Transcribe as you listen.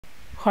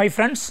Hi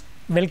friends,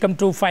 welcome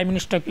to 5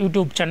 Minutes Tech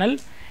YouTube channel.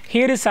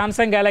 Here is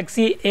Samsung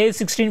Galaxy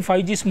A16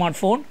 5G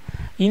smartphone.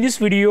 In this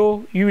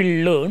video, you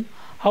will learn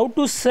how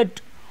to set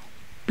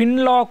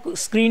pin lock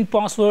screen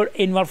password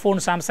in your phone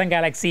Samsung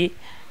Galaxy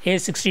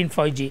A16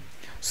 5G.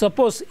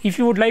 Suppose if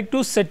you would like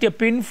to set a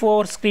pin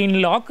for screen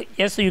lock,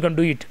 yes, you can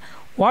do it.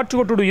 What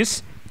you got to do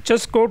is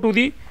just go to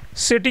the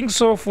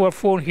settings of your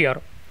phone here.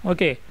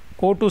 Okay,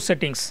 go to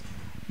settings,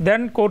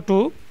 then go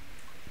to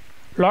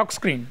lock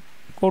screen,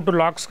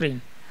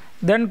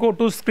 then go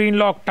to screen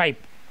lock type,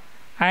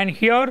 and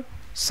here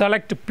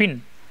select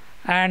pin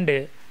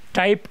and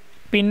type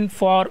pin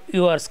for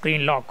your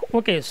screen lock.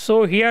 Okay,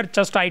 so here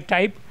just I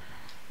type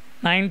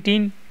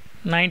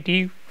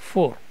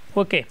 1994.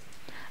 okay,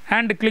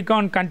 and click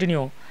on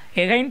continue.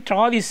 Again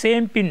draw the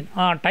same pin,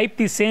 type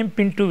the same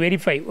pin to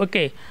verify.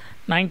 Okay,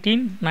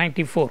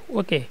 1994.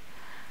 okay,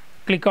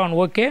 click on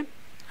OK,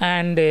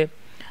 and it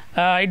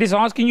is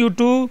asking you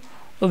to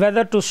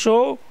whether to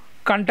show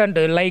content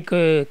like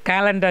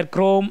calendar,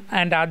 Chrome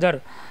and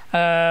other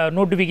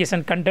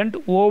notification content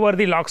over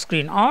the lock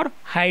screen or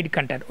hide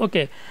content.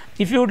 Okay,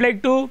 if you would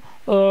like to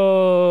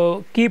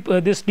keep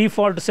this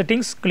default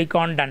settings, click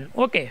on done.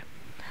 Okay,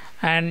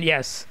 and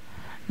yes,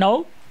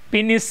 now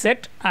pin is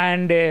set,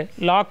 and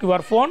lock your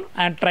phone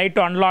and try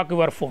to unlock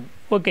your phone.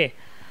 Okay,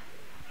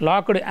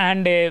 locked,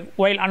 and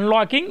while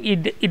unlocking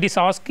it is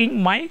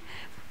asking my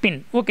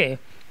pin. Okay,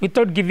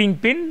 without giving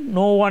pin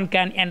no one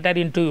can enter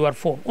into your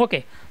phone.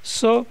 Okay,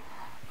 so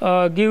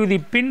give the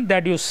pin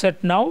that you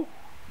set now,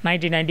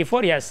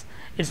 1994. Yes,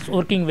 it's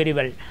working very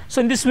well.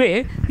 So in this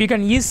way you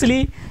can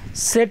easily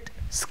set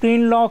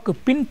screen lock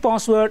pin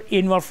password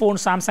in your phone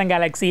Samsung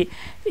Galaxy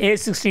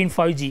A16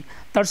 5G.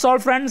 That's all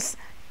friends,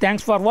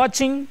 thanks for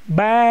watching,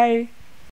 bye.